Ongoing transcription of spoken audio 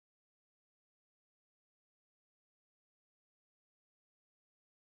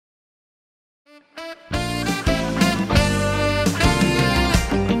Hi,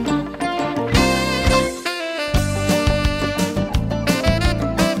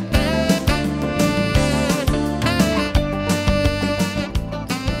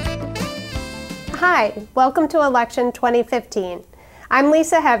 welcome to election 2015. I'm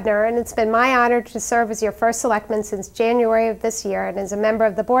Lisa Heavner, and it's been my honor to serve as your first selectman since January of this year and as a member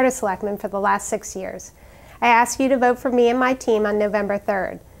of the Board of Selectmen for the last 6 years. I ask you to vote for me and my team on November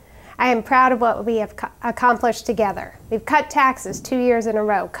 3rd. I am proud of what we have accomplished together. We've cut taxes 2 years in a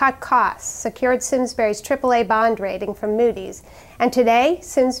row, cut costs, secured Simsbury's AAA bond rating from Moody's, and today,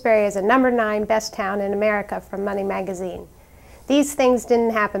 Simsbury is a #9 best town in America from Money Magazine. These things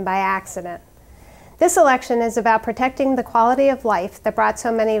didn't happen by accident. This election is about protecting the quality of life that brought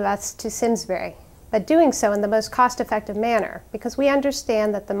so many of us to Simsbury, but doing so in the most cost-effective manner, because we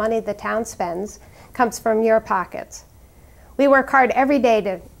understand that the money the town spends comes from your pockets. We work hard every day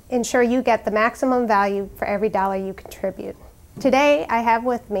to ensure you get the maximum value for every dollar you contribute. Today, I have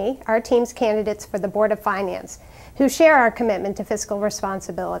with me our team's candidates for the Board of Finance, who share our commitment to fiscal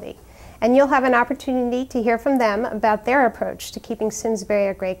responsibility. And you'll have an opportunity to hear from them about their approach to keeping Simsbury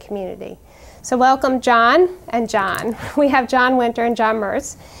a great community. So welcome John and John. We have John Winter and John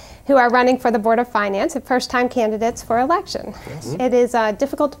Merce, who are running for the Board of Finance, first-time candidates for election. Yes. It is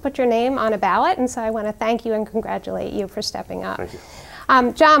difficult to put your name on a ballot, and so I want to thank you and congratulate you for stepping up. Thank you.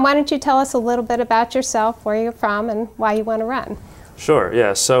 John, why don't you tell us a little bit about yourself, where you're from, and why you want to run? Sure,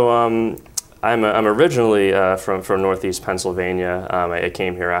 yeah. So I'm originally from Northeast Pennsylvania. I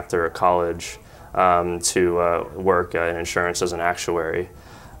came here after college to work in insurance as an actuary.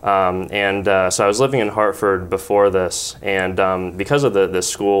 So I was living in Hartford before this, and because of the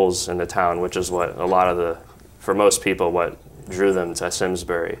schools in the town, which is what for most people, what drew them to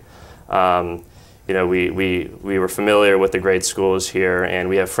Simsbury, you know, we were familiar with the great schools here, and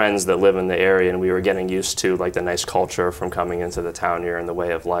we have friends that live in the area, and we were getting used to like the nice culture from coming into the town here and the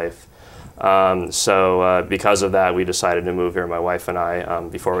way of life. So because of that, we decided to move here, my wife and I,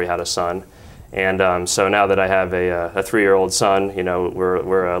 before we had a son. And so now that I have a 3-year-old son, you know,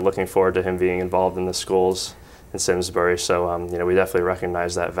 we're looking forward to him being involved in the schools in Simsbury. So you know, we definitely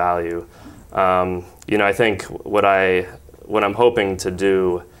recognize that value. You know, I think what I'm hoping to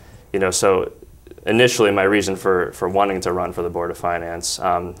do, you know, so initially my reason for wanting to run for the Board of Finance,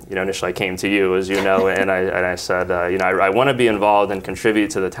 you know, initially I came to you, as you know, and I said, you know, I want to be involved and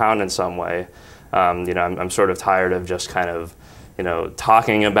contribute to the town in some way. You know, I'm sort of tired of just kind of, you know,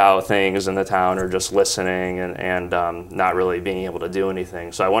 talking about things in the town or just listening and not really being able to do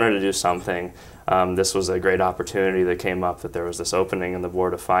anything. So I wanted to do something. This was a great opportunity that came up, that there was this opening in the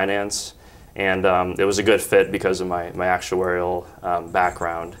Board of Finance, and it was a good fit because of my actuarial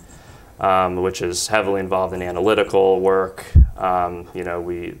background, which is heavily involved in analytical work. You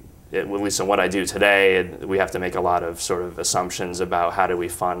know, at least in what I do today, we have to make a lot of sort of assumptions about how do we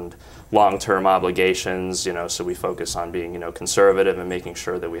fund long-term obligations, you know, so we focus on being, you know, conservative and making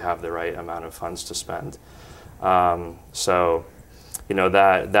sure that we have the right amount of funds to spend. So, you know,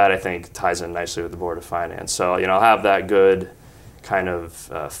 that I think ties in nicely with the Board of Finance. So, you know, I'll have that good kind of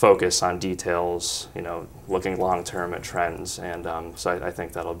focus on details, you know, looking long-term at trends, and so I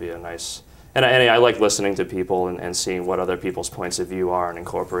think that'll be a nice. And I like listening to people and seeing what other people's points of view are and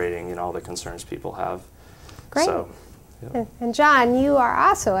incorporating, you know, all the concerns people have. Great. So, yeah. And John, you are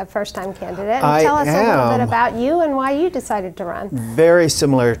also a first-time candidate. And tell us a little bit about you and why you decided to run. Very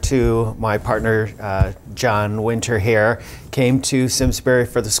similar to my partner, John Winter here. Came to Simsbury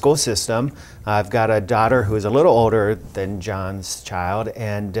for the school system. I've got a daughter who is a little older than John's child,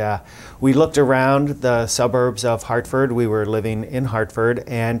 and we looked around the suburbs of Hartford. We were living in Hartford,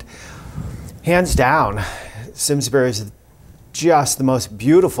 and hands down, Simsbury is just the most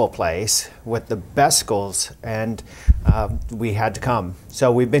beautiful place with the best schools, and we had to come.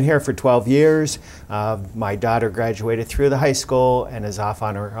 So we've been here for 12 years. My daughter graduated through the high school and is off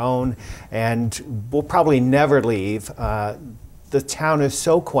on her own, and we'll probably never leave. The town is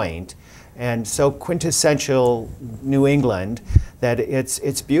so quaint and so quintessential New England that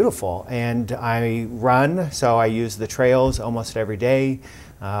it's beautiful. And I run, so I use the trails almost every day.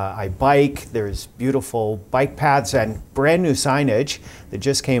 I bike. There's beautiful bike paths and brand new signage that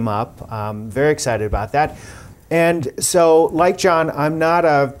just came up. I'm very excited about that. And so, like John, I'm not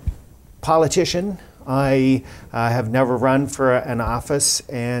a politician. I have never run for an office,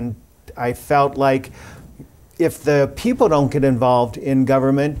 and I felt like if the people don't get involved in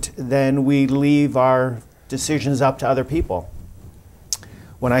government, then we leave our decisions up to other people.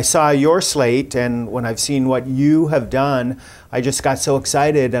 When I saw your slate and when I've seen what you have done, I just got so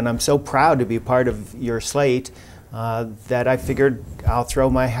excited, and I'm so proud to be part of your slate. that I figured I'll throw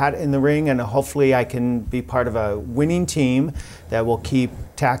my hat in the ring, and hopefully I can be part of a winning team that will keep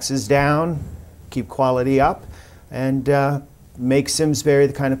taxes down, keep quality up, and make Simsbury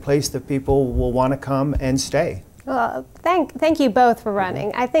the kind of place that people will want to come and stay. Well, thank you both for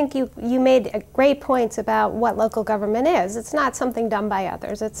running. I think you made great points about what local government is. It's not something done by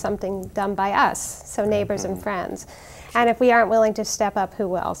others, it's something done by us, so neighbors and friends. And if we aren't willing to step up, who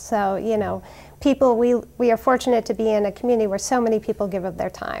will? So, you know, people, we are fortunate to be in a community where so many people give of their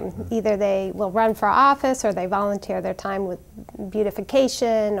time. Either they will run for office or they volunteer their time with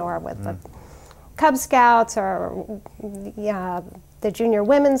beautification or with the Cub Scouts or the Junior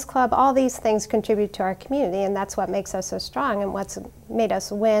Women's Club. All these things contribute to our community, and that's what makes us so strong and what's made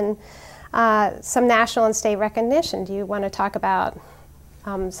us win some national and state recognition. Do you want to talk about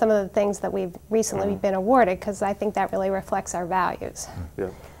some of the things that we've recently been awarded, because I think that really reflects our values. Yeah.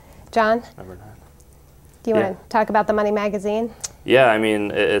 John? Number 9. Do you want to talk about the Money Magazine? Yeah, I mean,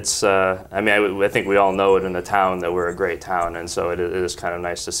 it's, I mean, I think we all know it in the town that we're a great town, and so it is kind of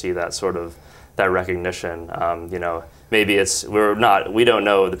nice to see that sort of, that recognition. You know, maybe it's, we don't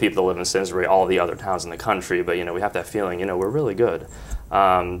know the people that live in Simsbury, all the other towns in the country, but, you know, we have that feeling, you know, we're really good.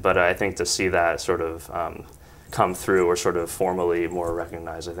 But I think to see that sort of come through or sort of formally more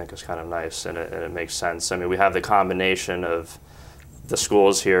recognized, I think is kind of nice, and it makes sense. I mean, we have the combination of the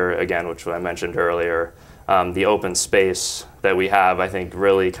schools here, again, which I mentioned earlier, the open space that we have, I think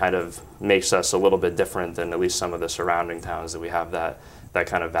really kind of makes us a little bit different than at least some of the surrounding towns, that we have that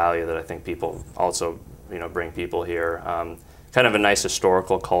kind of value that I think people also, you know, bring people here. Kind of a nice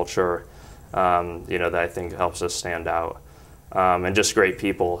historical culture, you know, that I think helps us stand out. And just great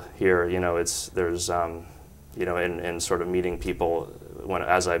people here, you know, there's, you know, in sort of meeting people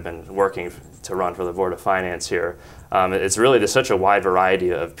as I've been working to run for the Board of Finance here, it's really, there's such a wide variety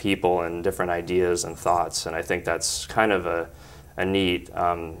of people and different ideas and thoughts, and I think that's kind of a neat,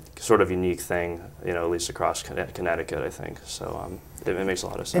 sort of unique thing, you know, at least across Connecticut, I think. So it makes a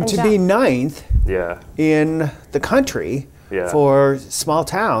lot of sense. And to be 9th in the country for small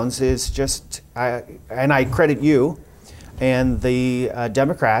towns is just, and I credit you and the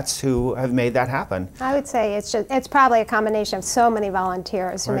Democrats who have made that happen. I would say it's probably a combination of so many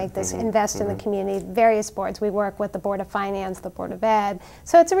volunteers who make this, invest in the community, various boards. We work with the Board of Finance, the Board of Ed.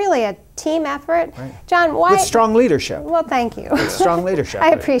 So it's really a team effort. John, why? With strong leadership. Well, thank you. With strong leadership.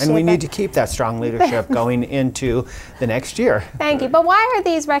 I appreciate And we that. need to keep that strong leadership going into the next year. Thank you. But why are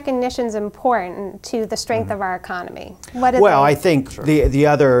these recognitions important to the strength of our economy? What Well, I think the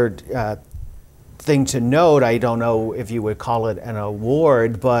other thing to note, I don't know if you would call it an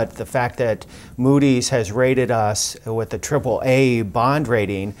award, but the fact that Moody's has rated us with a AAA bond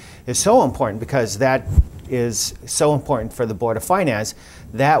rating is so important, because that is so important for the Board of Finance.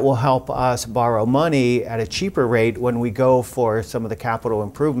 That will help us borrow money at a cheaper rate when we go for some of the capital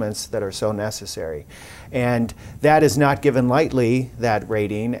improvements that are so necessary. And that is not given lightly, that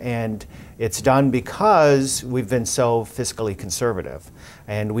rating, and it's done because we've been so fiscally conservative.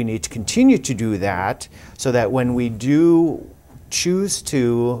 And we need to continue to do that so that when we do choose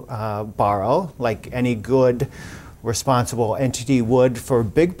to borrow, like any good responsible entity would for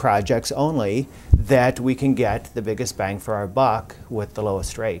big projects only, that we can get the biggest bang for our buck with the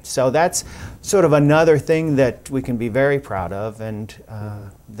lowest rate. So that's sort of another thing that we can be very proud of, and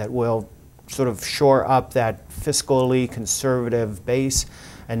that will sort of shore up that fiscally conservative base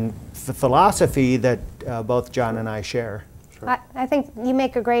and philosophy that both John and I share. I think you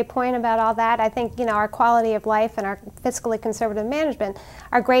make a great point about all that. I think, you know, our quality of life and our fiscally conservative management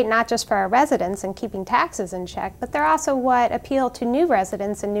are great not just for our residents and keeping taxes in check, but they're also what appeal to new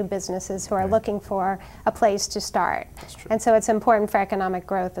residents and new businesses who are looking for a place to start. And so it's important for economic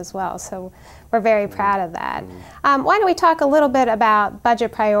growth as well. So we're very proud of that. Why don't we talk a little bit about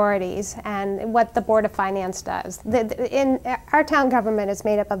budget priorities and what the Board of Finance does. Our town government is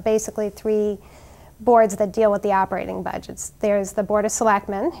made up of basically 3 boards that deal with the operating budgets. There's the Board of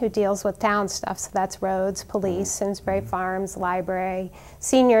Selectmen, who deals with town stuff, so that's roads, police, Simsbury Farms, library,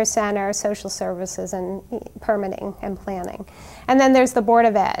 senior center, social services, and permitting and planning. And then there's the Board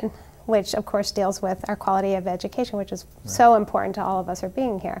of Ed, which of course deals with our quality of education, which is so important to all of us who are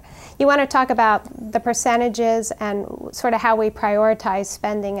being here. You want to talk about the percentages and sort of how we prioritize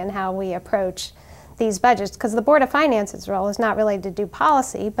spending and how we approach these budgets, because the Board of Finance's role is not really to do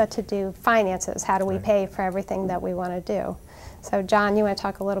policy, but to do finances. How do we pay for everything that we want to do? So John, you want to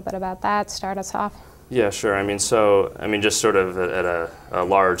talk a little bit about that, start us off? Yeah, sure. I mean, just sort of at a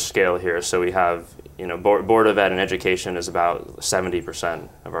large scale here. So we have, you know, Board of Ed and Education is about 70%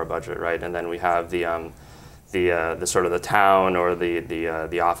 of our budget, right? And then we have the the sort of the town or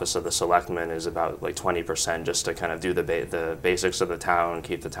the office of the selectman is about like 20%, just to kind of do the basics of the town,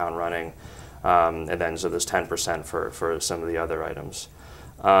 keep the town running, and then so there's 10% for some of the other items.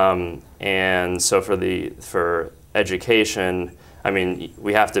 And so for education, I mean,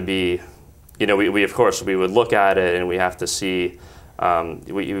 we have to be, you know, we of course we would look at it and we have to see,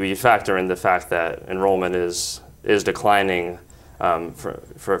 we factor in the fact that enrollment is declining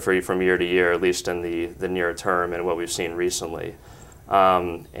from year to year, at least in the near term, and what we've seen recently.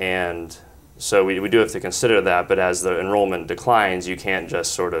 And so we do have to consider that, but as the enrollment declines, you can't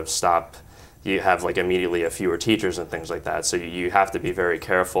just sort of stop. You have like immediately fewer teachers and things like that. So you have to be very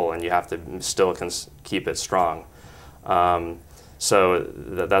careful, and you have to still keep it strong. So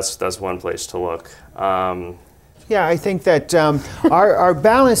that's one place to look. Yeah, I think that our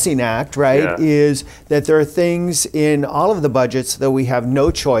balancing act, right, Yeah. is that there are things in all of the budgets that we have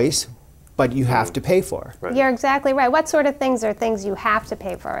no choice, but you have to pay for. Right. You're exactly right. What sort of things are things you have to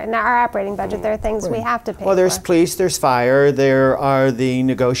pay for? In our operating budget, there are things we have to pay for. Well, there's police, there's fire, there are the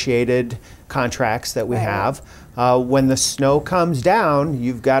negotiated contracts that we have. When the snow comes down,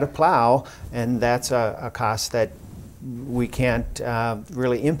 you've got to plow, and that's a cost that we can't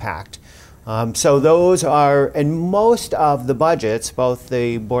really impact. So those are, and most of the budgets, both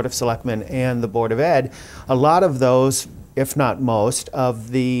the Board of Selectmen and the Board of Ed, a lot of those, if not most, of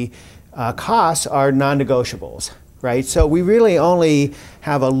the costs are non-negotiables, right? So we really only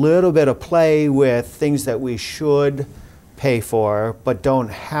have a little bit of play with things that we should pay for but don't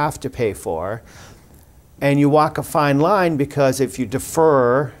have to pay for. And you walk a fine line, because if you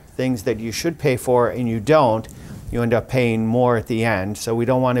defer things that you should pay for and you don't, you end up paying more at the end. So we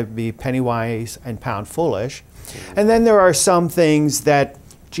don't want to be penny wise and pound foolish. And then there are some things that,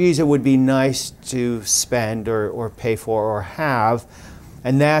 geez, it would be nice to spend or pay for or have.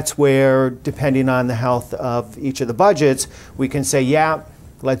 And that's where, depending on the health of each of the budgets, we can say, yeah,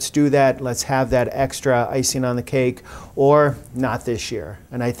 let's do that, let's have that extra icing on the cake, or not this year.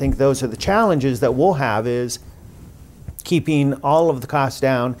 And I think those are the challenges that we'll have, is keeping all of the costs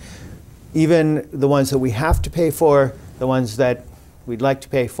down, even the ones that we have to pay for, the ones that we'd like to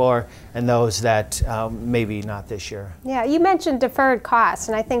pay for, and those that maybe not this year. Yeah, you mentioned deferred costs,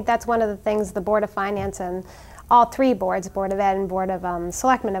 and I think that's one of the things the Board of Finance and all three boards, Board of Ed and Board of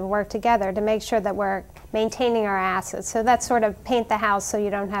Selectmen, have worked together to make sure that we're maintaining our assets. So that's sort of paint the house so you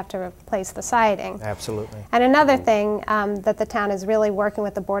don't have to replace the siding. Absolutely. And another thing that the town is really working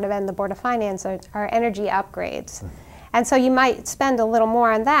with the Board of Ed and the Board of Finance are energy upgrades. And so you might spend a little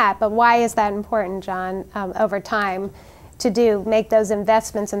more on that, but why is that important, John, over time to make those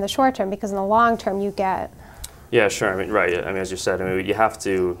investments in the short term? Because in the long term you get... Yeah, sure. I mean, right. I mean, as you said, I mean,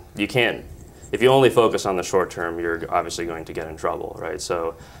 you can't, if you only focus on the short term, you're obviously going to get in trouble, right?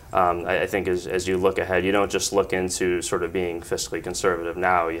 So I think as you look ahead, you don't just look into sort of being fiscally conservative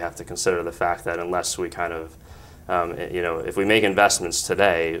now. You have to consider the fact that unless we kind of, you know, if we make investments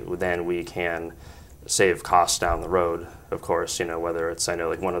today, then we can save costs down the road, of course, you know, whether it's, I know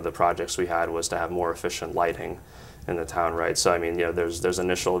like one of the projects we had was to have more efficient lighting in the town, right? So I mean, you know, there's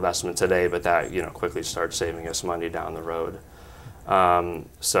initial investment today, but that, you know, quickly starts saving us money down the road.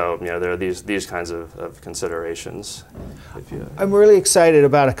 So, you know, there are these kinds of considerations. I'm really excited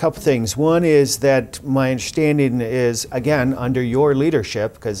about a couple things. One is that my understanding is, again, under your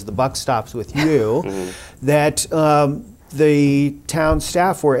leadership, because the buck stops with you, that the town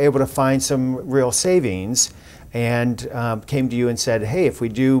staff were able to find some real savings, and came to you and said, hey, if we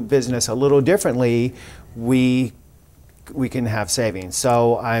do business a little differently, we can have savings.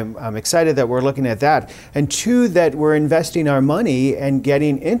 So I'm excited that we're looking at that. And two, that we're investing our money and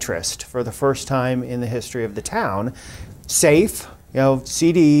getting interest for the first time in the history of the town. Safe, you know,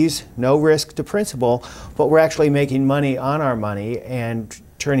 CDs, no risk to principal, but we're actually making money on our money and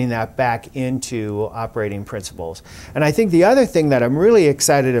turning that back into operating principles. And I think the other thing that I'm really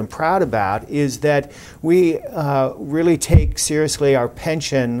excited and proud about is that we really take seriously our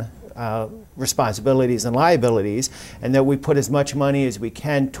pension responsibilities and liabilities, and that we put as much money as we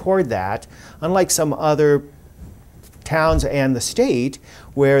can toward that, unlike some other towns and the state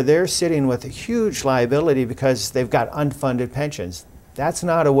where they're sitting with a huge liability because they've got unfunded pensions. That's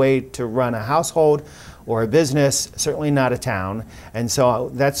not a way to run a household or a business, certainly not a town. And so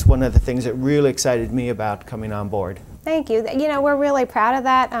that's one of the things that really excited me about coming on board. Thank you. You know, we're really proud of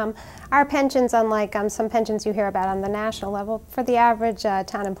that. Our pensions, unlike some pensions you hear about on the national level, for the average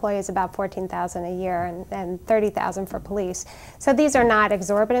town employee is about $14,000 a year and $30,000 for police. So these are not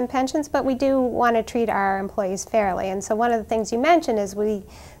exorbitant pensions, but we do want to treat our employees fairly. And so one of the things you mentioned is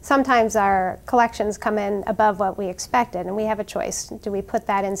sometimes our collections come in above what we expected, and we have a choice. Do we put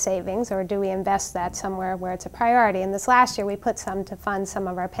that in savings, or do we invest that somewhere where it's a priority? And this last year we put some to fund some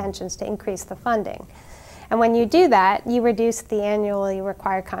of our pensions to increase the funding. And when you do that, you reduce the annually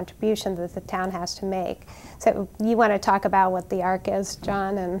required contribution that the town has to make. So you want to talk about what the ARC is,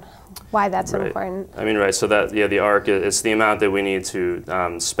 John, and why that's important. I mean, right, so that, yeah, the ARC, it's the amount that we need to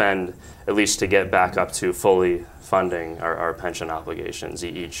spend at least to get back up to fully funding our pension obligations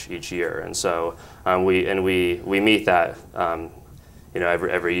each year. And so we meet that you know,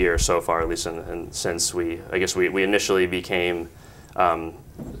 every year so far, at least since I guess we initially became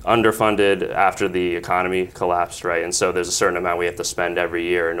underfunded after the economy collapsed, right? And so there's a certain amount we have to spend every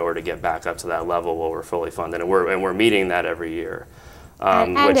year in order to get back up to that level where we're fully funded, and we're meeting that every year,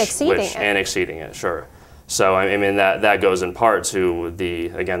 and exceeding it. Sure. So I mean that goes in part to the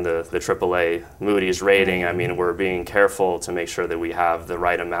AAA Moody's rating. I mean, we're being careful to make sure that we have the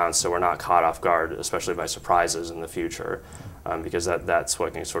right amount so we're not caught off guard, especially by surprises in the future, because that's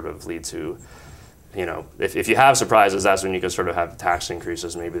what can sort of lead to, you know, if you have surprises, that's when you can sort of have tax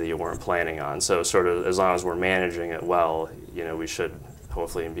increases maybe that you weren't planning on. So sort of as long as we're managing it well, you know, we should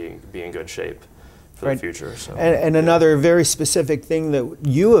hopefully be in good shape for the future. So, and another very specific thing that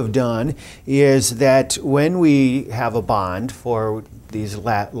you have done is that when we have a bond for these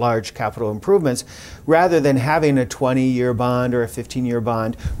large capital improvements, rather than having a 20-year bond or a 15-year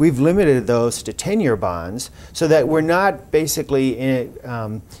bond, we've limited those to 10-year bonds so that we're not basically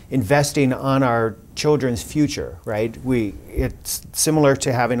investing on our children's future, right? It's similar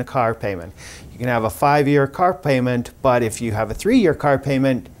to having a car payment. You can have a 5-year car payment, but if you have a 3-year car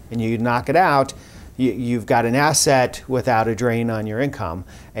payment and you knock it out, you've got an asset without a drain on your income.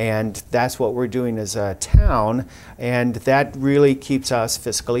 And that's what we're doing as a town, and that really keeps us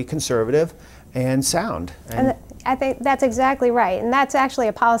fiscally conservative and sound. And I think that's exactly right. And that's actually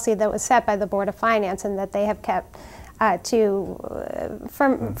a policy that was set by the Board of Finance and that they have kept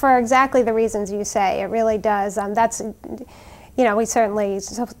for exactly the reasons you say. It really does. That's, you know, we certainly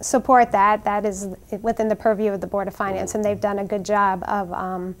support that. That is within the purview of the Board of Finance, and they've done a good job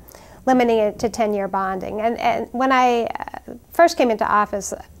of limiting it to 10-year bonding. And when I first came into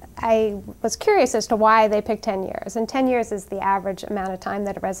office, I was curious as to why they picked 10 years. And 10 years is the average amount of time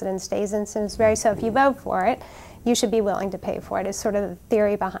that a resident stays in Simsbury. So if you vote for it, you should be willing to pay for it, is sort of the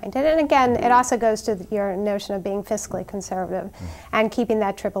theory behind it. And again, it also goes to your notion of being fiscally conservative and keeping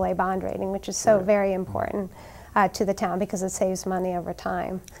that AAA bond rating, which is so very important to the town because it saves money over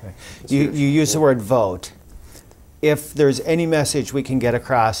time. Okay. You use the word vote. If there's any message we can get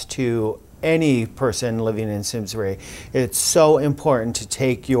across to any person living in Simsbury, it's so important to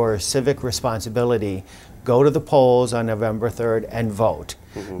take your civic responsibility, go to the polls on November 3rd and vote.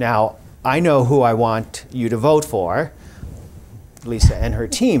 Now, I know who I want you to vote for, Lisa and her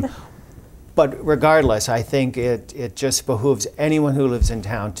team, but regardless, I think it just behooves anyone who lives in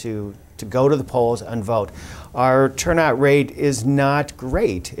town to go to the polls and vote. Our turnout rate is not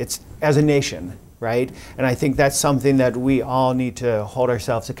great. It's as a nation. Right? And I think that's something that we all need to hold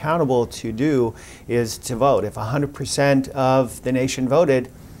ourselves accountable to do, is to vote. If 100% of the nation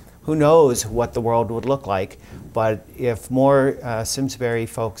voted, who knows what the world would look like. But if more Simsbury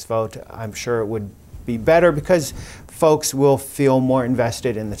folks vote, I'm sure it would be better because folks will feel more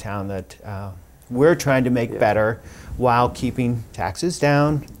invested in the town that we're trying to make better while keeping taxes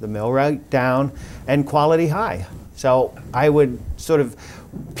down, the mill rate down, and quality high. So I would sort of,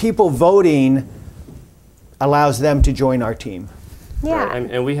 people voting allows them to join our team. Yeah. Right.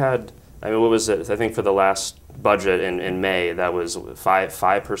 And we had, I mean, what was it? I think for the last budget in May, that was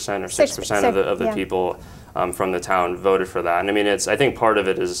 5% or 6% of the people from the town voted for that. And I mean, I think part of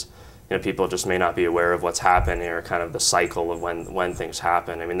it is, you know, people just may not be aware of what's happening or kind of the cycle of when things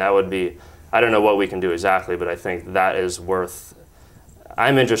happen. I mean, that would be, I don't know what we can do exactly, but I think that is worth,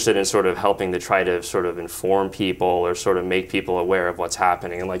 I'm interested in sort of helping to try to sort of inform people or sort of make people aware of what's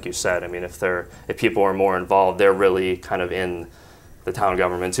happening. And like you said, I mean, if people are more involved, they're really kind of in the town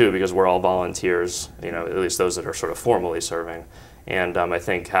government too, because we're all volunteers, you know, at least those that are sort of formally serving. And I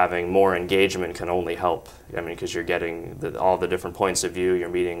think having more engagement can only help. I mean, because you're getting all the different points of view, you're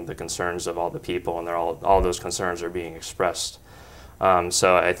meeting the concerns of all the people, and all those concerns are being expressed.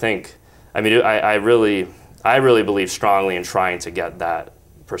 So I think, I mean, I really believe strongly in trying to get that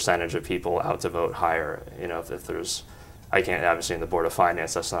percentage of people out to vote higher. You know, if there's, I can't, obviously in the Board of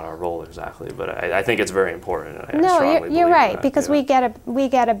Finance, that's not our role exactly, but I think it's very important. And I No, strongly you're believe right, that, because we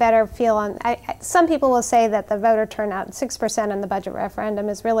get a better feel on, some people will say that the voter turnout, 6% in the budget referendum,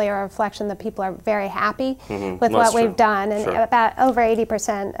 is really a reflection that people are very happy with what we've done, and about over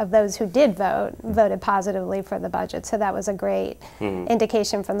 80% of those who did vote voted positively for the budget, so that was a great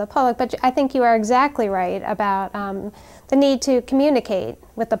indication from the public. But I think you are exactly right about the need to communicate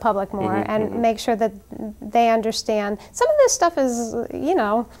with the public more and make sure that they understand. Some of this stuff is, you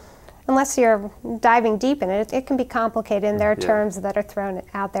know, unless you're diving deep in it, it can be complicated, and there are terms that are thrown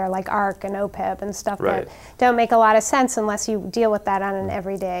out there like ARC and OPEB and stuff that don't make a lot of sense unless you deal with that on an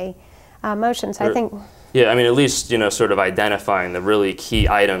everyday motion. So I think... Yeah, I mean, at least, you know, sort of identifying the really key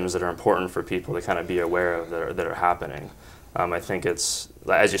items that are important for people to kind of be aware of that are happening. I think it's,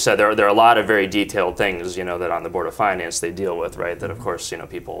 as you said, there are a lot of very detailed things, you know, that on the Board of Finance they deal with, right? That of course, you know,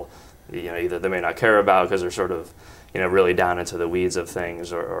 people, you know, either they may not care about because they're sort of, you know, really down into the weeds of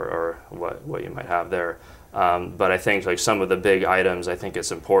things, or what you might have there. But I think like some of the big items, I think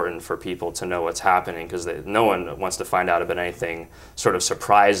it's important for people to know what's happening, because no one wants to find out about anything sort of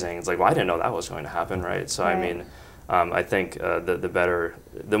surprising. It's like, well, I didn't know that was going to happen, right? So I mean, I think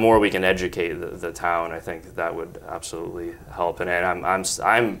the more we can educate the town, I think that would absolutely help. And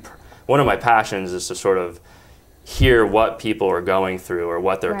I'm one of my passions is to sort of hear what people are going through or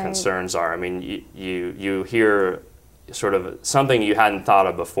what their concerns are. I mean, you hear sort of something you hadn't thought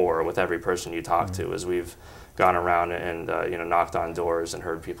of before with every person you talk to, as we've gone around and you know, knocked on doors and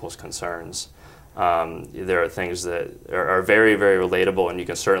heard people's concerns. There are things that are very, very relatable and you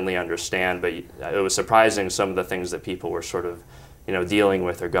can certainly understand, but it was surprising some of the things that people were sort of, you know, dealing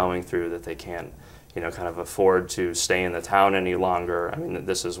with or going through, that they can't, you know, kind of afford to stay in the town any longer. I mean,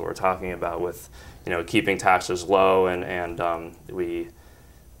 this is what we're talking about with, you know, keeping taxes low, and we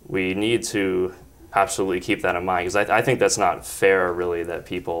need to absolutely keep that in mind, because I think that's not fair, really, that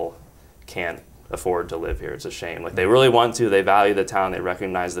people can't afford to live here. It's a shame. Like, they really want to, they value the town, they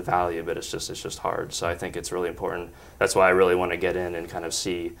recognize the value, but it's just hard. So I think it's really important. That's why I really want to get in and kind of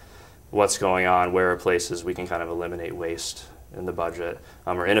see what's going on, where are places we can kind of eliminate waste in the budget,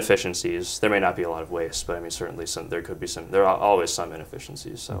 or inefficiencies. There may not be a lot of waste, but I mean, certainly there could be some, there are always some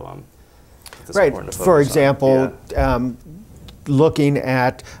inefficiencies. So right, for example, looking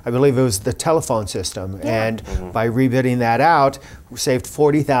at, I believe it was the telephone system, and by rebidding that out, we saved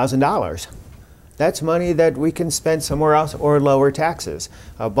 $40,000. That's money that we can spend somewhere else or lower taxes.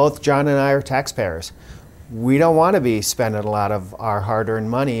 Both John and I are taxpayers. We don't want to be spending a lot of our hard-earned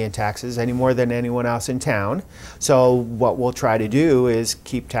money in taxes any more than anyone else in town. So what we'll try to do is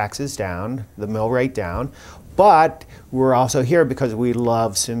keep taxes down, the mill rate down, but we're also here because we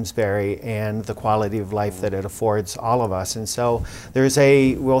love Simsbury and the quality of life that it affords all of us. And so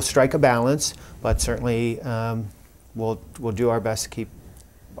we'll strike a balance, but certainly we'll do our best to keep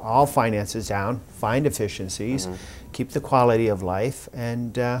all finances down, find efficiencies, keep the quality of life,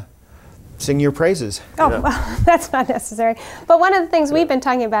 and sing your praises. Oh, well, that's not necessary. But one of the things we've been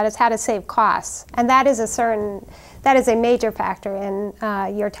talking about is how to save costs, and that is a major factor in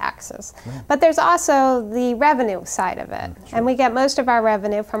your taxes. But there's also the revenue side of it, and we get most of our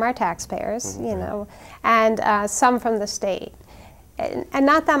revenue from our taxpayers, you know, and some from the state. And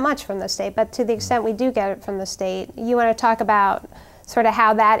not that much from the state, but to the extent we do get it from the state, you want to talk about sort of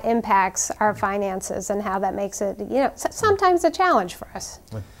how that impacts our finances and how that makes it, you know, sometimes a challenge for us.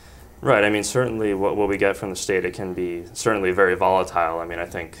 Right. I mean, certainly what we get from the state, it can be certainly very volatile. I mean, I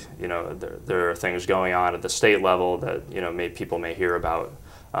think, you know, there are things going on at the state level that, you know, people may hear about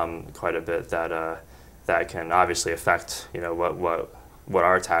quite a bit that can obviously affect, you know, what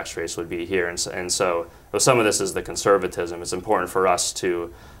our tax rates would be here. And so some of this is the conservatism. It's important for us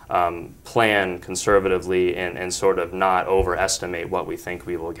to plan conservatively and sort of not overestimate what we think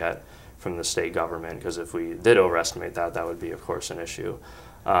we will get from the state government, because if we did overestimate that, that would be, of course, an issue.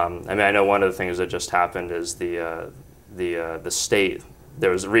 I mean, I know one of the things that just happened is the state.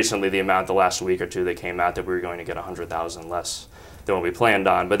 There was recently the amount the last week or two that came out that we were going to get 100,000 less than what we planned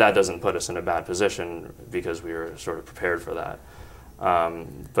on, but that doesn't put us in a bad position because we were sort of prepared for that.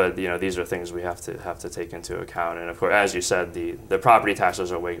 But you know, these are things we have to take into account, and of course, as you said, the property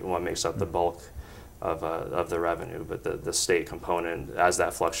taxes are what makes up the bulk of the revenue, but the state component, as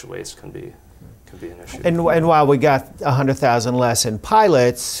that fluctuates, can be an issue. And while we got 100,000 less in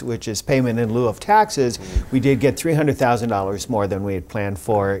pilots, which is payment in lieu of taxes, we did get $300,000 more than we had planned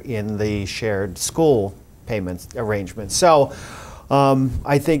for in the shared school payments arrangement. So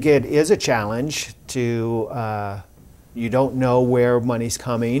I think it is a challenge to, you don't know where money's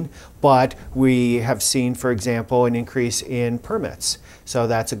coming, but we have seen, for example, an increase in permits. So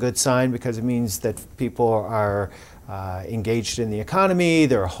that's a good sign, because it means that people are engaged in the economy,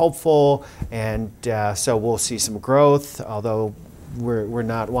 they're hopeful, and so we'll see some growth, although we're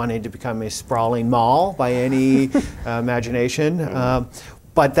not wanting to become a sprawling mall by any imagination.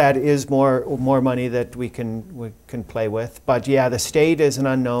 But that is more money that we can play with. But yeah, the state is an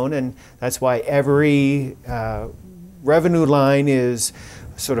unknown, and that's why every revenue line is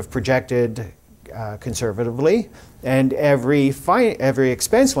sort of projected conservatively, and every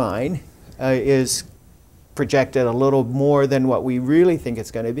expense line is projected a little more than what we really think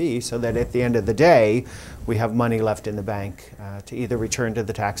it's going to be, so that at the end of the day, we have money left in the bank to either return to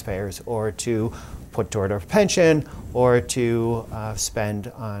the taxpayers or to put toward our pension or to spend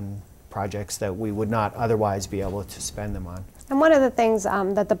on projects that we would not otherwise be able to spend them on. And one of the things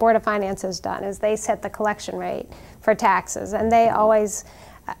that the Board of Finance has done is they set the collection rate for taxes, and they always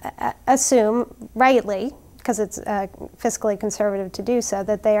assume, rightly, because it's fiscally conservative to do so,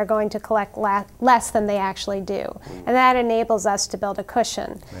 that they are going to collect less than they actually do. And that enables us to build a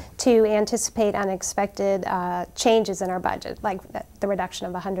cushion to anticipate unexpected changes in our budget, like the reduction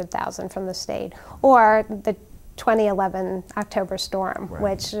of $100,000 from the state, or the 2011 October storm,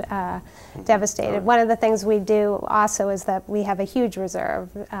 which devastated. One of the things we do also is that we have a huge reserve,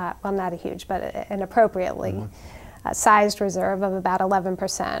 well, not a huge, but an appropriately sized reserve of about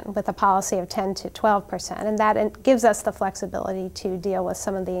 11% with a policy of 10 to 12%. And that gives us the flexibility to deal with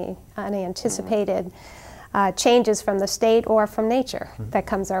some of the unanticipated changes from the state or from nature that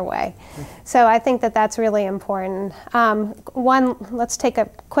comes our way. So I think that that's really important. Let's take a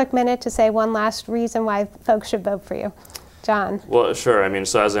quick minute to say one last reason why folks should vote for you. John. Well, sure. I mean,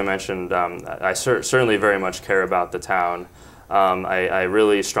 so as I mentioned, I certainly very much care about the town. I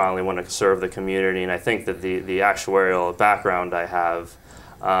really strongly want to serve the community, and I think that the actuarial background I have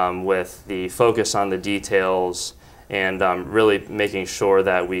with the focus on the details and really making sure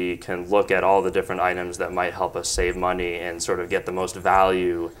that we can look at all the different items that might help us save money and sort of get the most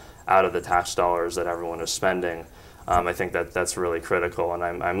value out of the tax dollars that everyone is spending. I think that that's really critical,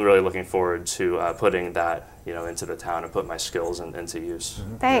 and I'm really looking forward to putting that into the town and put my skills into use.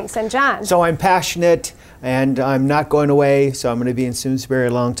 Thanks. And John? So I'm passionate, and I'm not going away, so I'm going to be in Simsbury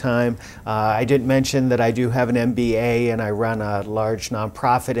a long time. I didn't mention that I do have an MBA, and I run a large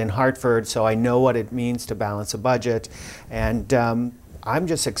nonprofit in Hartford, so I know what it means to balance a budget. And I'm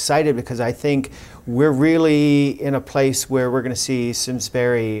just excited because I think we're really in a place where we're going to see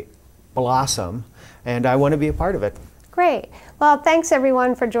Simsbury blossom, and I want to be a part of it. Great. Well, thanks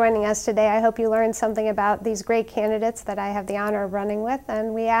everyone for joining us today. I hope you learned something about these great candidates that I have the honor of running with,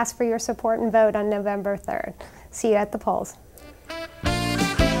 and we ask for your support and vote on November 3rd. See you at the polls.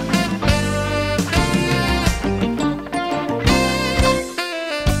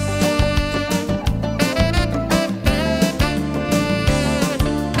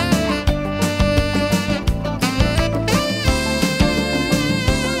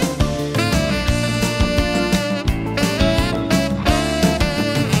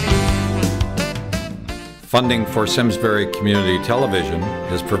 Funding for Simsbury Community Television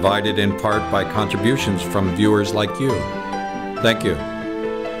is provided in part by contributions from viewers like you. Thank you.